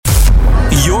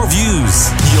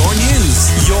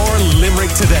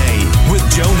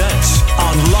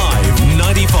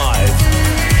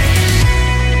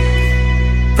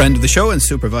Friend of the show and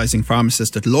supervising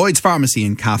pharmacist at Lloyd's Pharmacy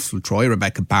in Castletroy,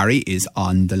 Rebecca Barry, is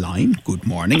on the line. Good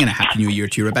morning and a happy new year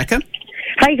to you, Rebecca.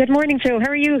 Hi, good morning, Joe.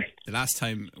 How are you? The last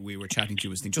time we were chatting to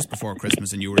you was just before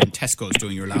Christmas and you were in Tesco's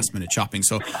doing your last minute shopping.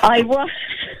 So I was.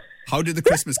 How did the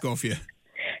Christmas go for you?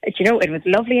 You know, it was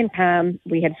lovely and calm.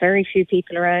 We had very few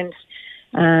people around,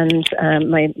 and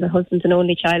my husband's an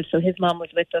only child, so his mum was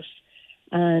with us.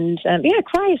 And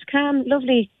quiet, calm,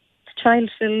 lovely,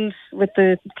 child-filled with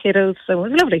the kiddos, so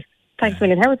it was lovely. Thanks a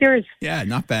million. How was yours? Yeah,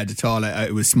 not bad at all. I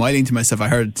was smiling to myself. I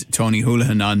heard Tony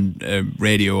Houlihan on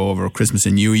radio over Christmas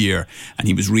and New Year, and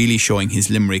he was really showing his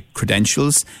Limerick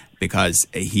credentials because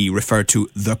he referred to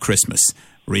the Christmas,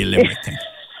 real Limerick thing.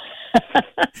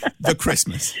 The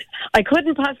Christmas. I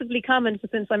couldn't possibly comment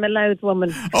since I'm a Louth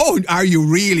woman. Oh, are you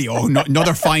really? Oh, no,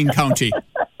 another fine county.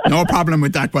 No problem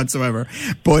with that whatsoever.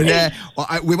 But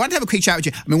we want to have a quick chat with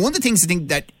you. I mean, one of the things I think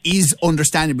that is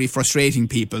understandably frustrating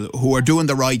people who are doing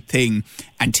the right thing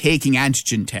and taking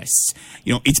antigen tests.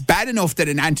 You know, it's bad enough that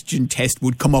an antigen test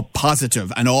would come up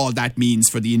positive and all that means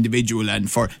for the individual and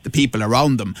for the people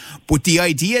around them. But the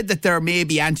idea that there may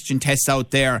be antigen tests out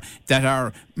there that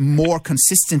are more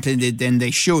consistently than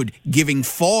they should, giving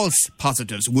false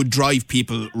positives, would drive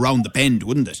people round the bend,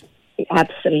 wouldn't it?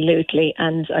 Absolutely.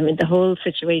 And I mean, the whole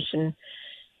situation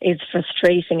is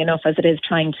frustrating enough as it is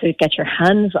trying to get your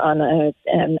hands on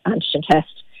an antigen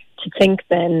test. To think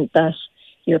then that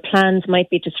your plans might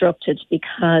be disrupted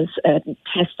because a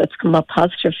test that's come up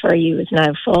positive for you is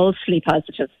now falsely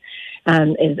positive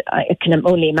is, I can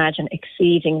only imagine,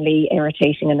 exceedingly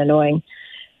irritating and annoying.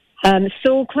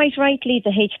 So quite rightly,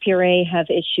 the HPRA have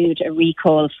issued a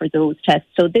recall for those tests.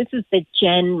 So this is the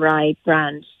GenRI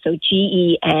brand, so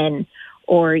GEN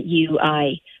or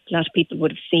UI. A lot of people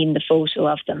would have seen the photo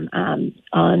of them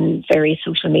on various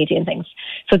social media and things.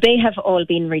 So they have all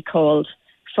been recalled.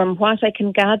 From what I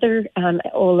can gather,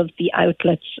 all of the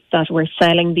outlets that were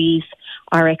selling these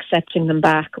are accepting them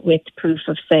back with proof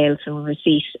of sale, so a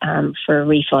receipt for a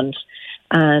refund.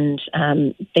 And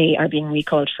they are being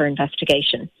recalled for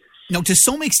investigation. Now, to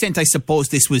some extent, I suppose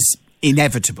this was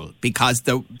inevitable because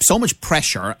there was so much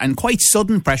pressure and quite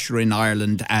sudden pressure in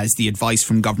Ireland as the advice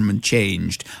from government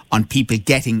changed on people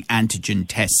getting antigen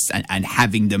tests and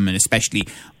having them, and especially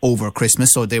over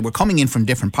Christmas. So they were coming in from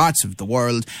different parts of the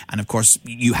world. And of course,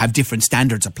 you have different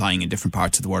standards applying in different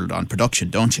parts of the world on production,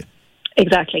 don't you?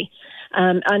 Exactly.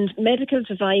 And medical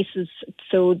devices,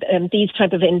 so these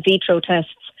type of in vitro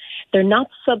tests, they're not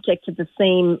subject to the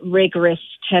same rigorous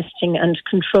testing and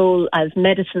control as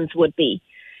medicines would be.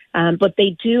 But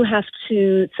they do have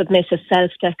to submit a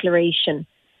self-declaration.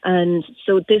 And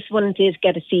so this one did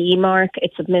get a CE mark.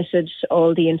 It submitted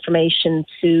all the information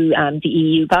to the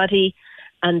EU body.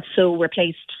 And so were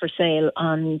placed for sale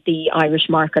on the Irish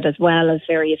market as well as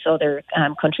various other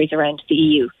countries around the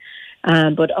EU.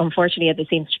 But unfortunately, there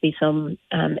seems to be some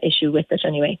issue with it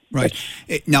anyway. Right.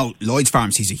 Now, Lloyd's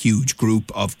Pharmacy is a huge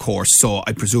group, of course, so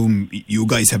I presume you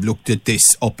guys have looked at this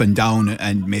up and down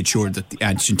and made sure that the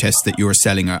antigen tests that you're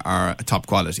selling are top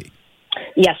quality.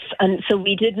 Yes, and so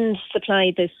we didn't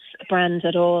supply this brand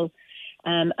at all.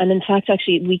 And in fact,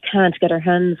 actually, we can't get our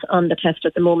hands on the test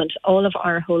at the moment. All of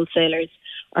our wholesalers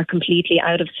are completely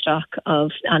out of stock of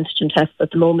antigen tests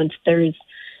at the moment. There's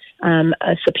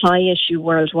a supply issue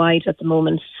worldwide at the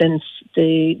moment since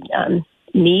the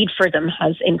need for them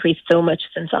has increased so much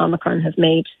since Omicron has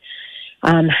made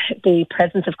the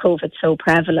presence of COVID so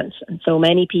prevalent and so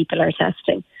many people are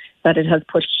testing that it has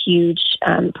put huge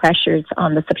pressures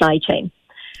on the supply chain.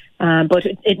 But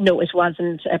it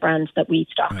wasn't a brand that we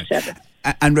stocked right. ever.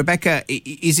 And Rebecca,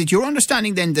 is it your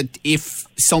understanding then that if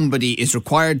somebody is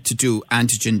required to do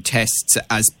antigen tests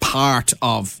as part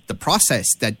of the process,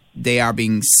 that they are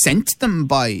being sent them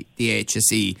by the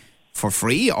HSE for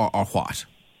free or what?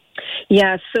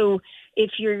 Yeah, so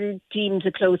if you're deemed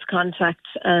a close contact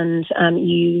and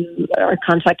you are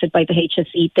contacted by the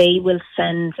HSE, they will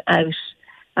send out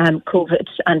COVID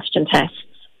antigen tests.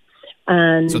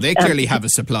 And so they clearly have a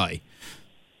supply.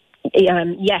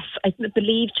 Yes, I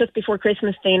believe just before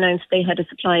Christmas they announced they had a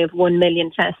supply of 1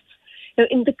 million tests. Now,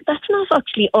 that's not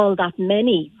actually all that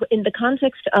many in the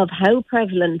context of how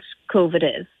prevalent COVID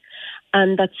is,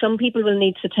 and that some people will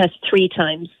need to test 3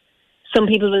 times, some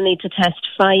people will need to test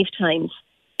 5 times.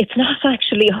 It's not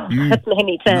actually all that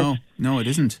many tests. No, it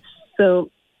isn't. So,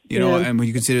 you know, and when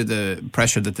you consider the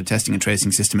pressure that the testing and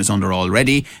tracing system is under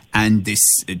already, and this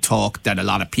talk that a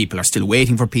lot of people are still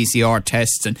waiting for PCR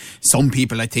tests, and some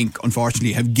people, I think,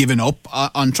 unfortunately, have given up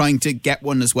on trying to get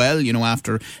one as well, you know,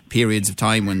 after periods of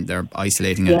time when they're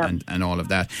isolating and all of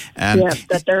that.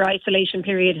 That their isolation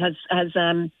period has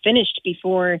finished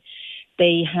before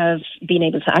they have been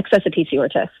able to access a PCR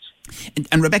test.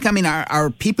 And Rebecca, I mean, are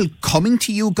people coming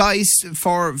to you guys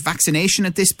for vaccination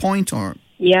at this point, or?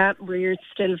 Yeah, we're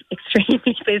still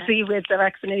extremely busy with the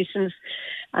vaccinations.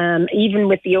 Even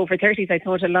with the over 30s, I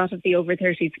thought a lot of the over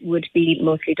 30s would be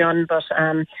mostly done, but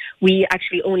we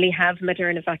actually only have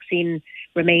Moderna vaccine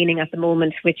remaining at the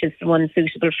moment, which is the one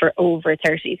suitable for over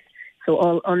 30s. So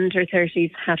all under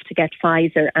 30s have to get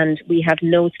Pfizer, and we have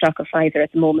no stock of Pfizer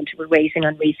at the moment. We're waiting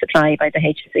on resupply by the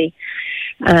HSE.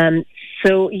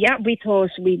 So, yeah, we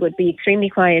thought we would be extremely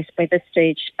quiet by this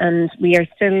stage, and we are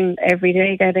still every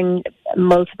day getting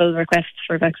multiple requests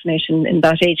for vaccination in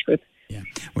that age group. Yeah.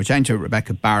 We're chatting to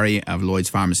Rebecca Barry of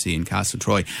Lloyd's Pharmacy in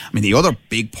Castletroy. I mean, the other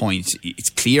big point, it's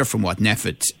clear from what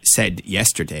NPHET said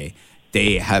yesterday,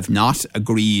 they have not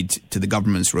agreed to the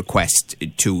government's request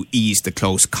to ease the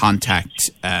close contact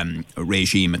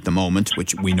regime at the moment,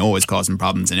 which we know is causing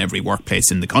problems in every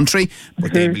workplace in the country,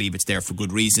 but they believe it's there for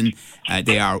good reason.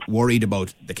 They are worried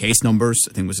about the case numbers.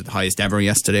 I think it was at the highest ever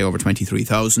yesterday, over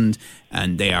 23,000,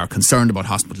 and they are concerned about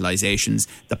hospitalisations.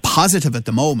 The positive at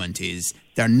the moment is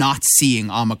they're not seeing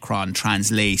Omicron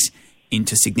translate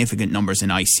into significant numbers in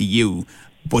ICU.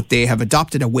 But they have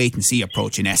adopted a wait-and-see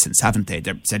approach in essence, haven't they?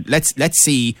 They've said, let's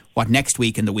see what next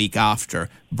week and the week after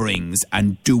brings,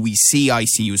 and do we see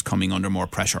ICUs coming under more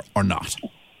pressure or not?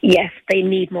 Yes, they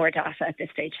need more data at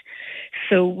this stage.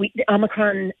 So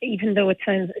Omicron, even though it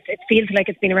feels like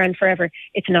it's been around forever,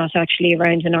 it's not actually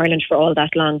around in Ireland for all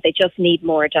that long. They just need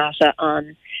more data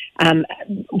on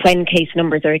when case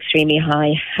numbers are extremely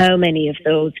high, how many of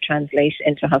those translate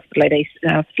into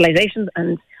hospitalizations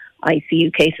and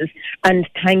ICU cases, and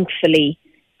thankfully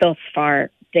thus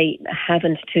far they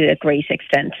haven't to a great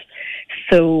extent.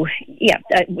 So yeah,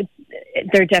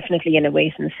 they're definitely in a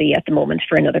wait and see at the moment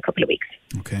for another couple of weeks.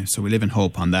 Okay, so we live in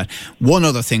hope on that. One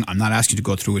other thing, I'm not asking you to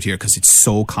go through it here because it's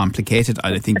so complicated.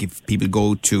 I think if people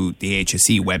go to the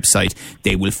HSE website,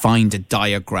 they will find a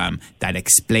diagram that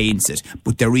explains it.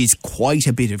 But there is quite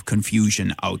a bit of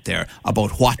confusion out there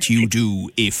about what you do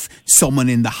if someone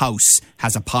in the house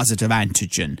has a positive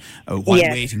antigen while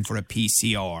waiting for a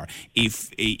PCR. If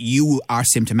you are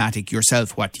symptomatic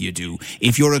yourself, what do you do?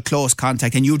 If you're a close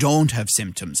contact and you don't have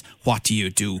symptoms, what do you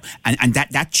do? And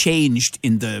that changed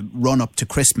in the run-up to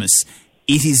Christmas.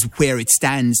 It is where it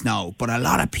stands now, but a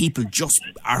lot of people just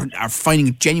are finding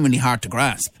it genuinely hard to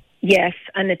grasp. Yes,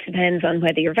 and it depends on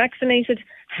whether you're vaccinated,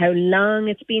 how long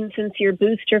it's been since your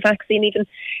booster vaccine even.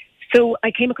 So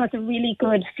I came across a really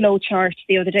good flow chart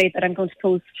the other day that I'm going to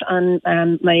post on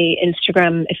my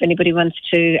Instagram if anybody wants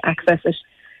to access it.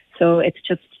 So it's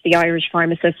just the Irish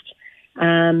Pharmacist,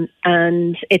 and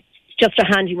it's just a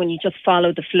handy one. You just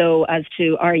follow the flow as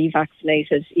to, are you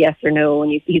vaccinated, yes or no,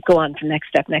 and you go on to next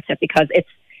step, because it's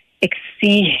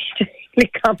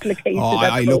exceedingly complicated.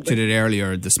 I looked at it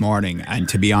earlier this morning, and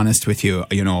to be honest with you,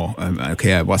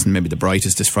 I wasn't maybe the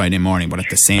brightest this Friday morning, but at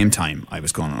the same time, I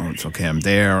was going, it's okay, I'm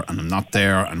there, and I'm not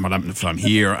there, and what happens if I'm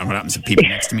here, and what happens if people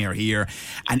next to me are here?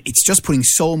 And it's just putting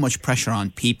so much pressure on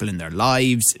people in their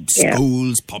lives,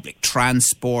 schools, public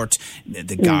transport,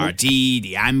 the Gardaí,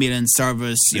 the ambulance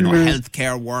service,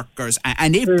 healthcare workers,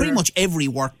 and pretty much every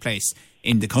workplace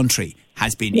in the country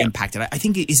has been impacted. I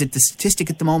think, is it the statistic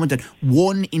at the moment that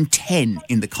 1 in 10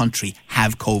 in the country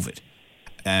have COVID?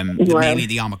 Mainly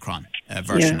the Omicron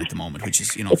version at the moment, which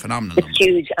is, phenomenal. It's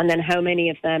huge. And then how many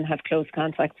of them have close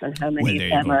contacts and how many of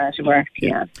them are out of work?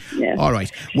 Yeah. All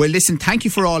right. Well, listen, thank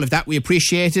you for all of that. We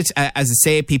appreciate it. As I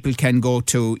say, people can go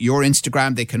to your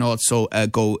Instagram. They can also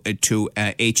go to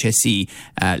HSE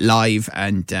Live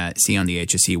and see on the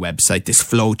HSE website this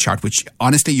flow chart, which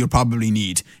honestly you'll probably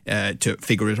need to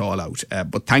figure it all out.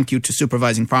 But thank you to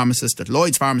Supervising Pharmacist at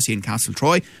Lloyd's Pharmacy in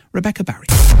Castletroy, Rebecca Barry.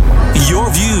 Your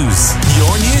views,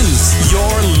 your news,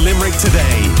 your Limerick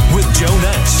Today with Joe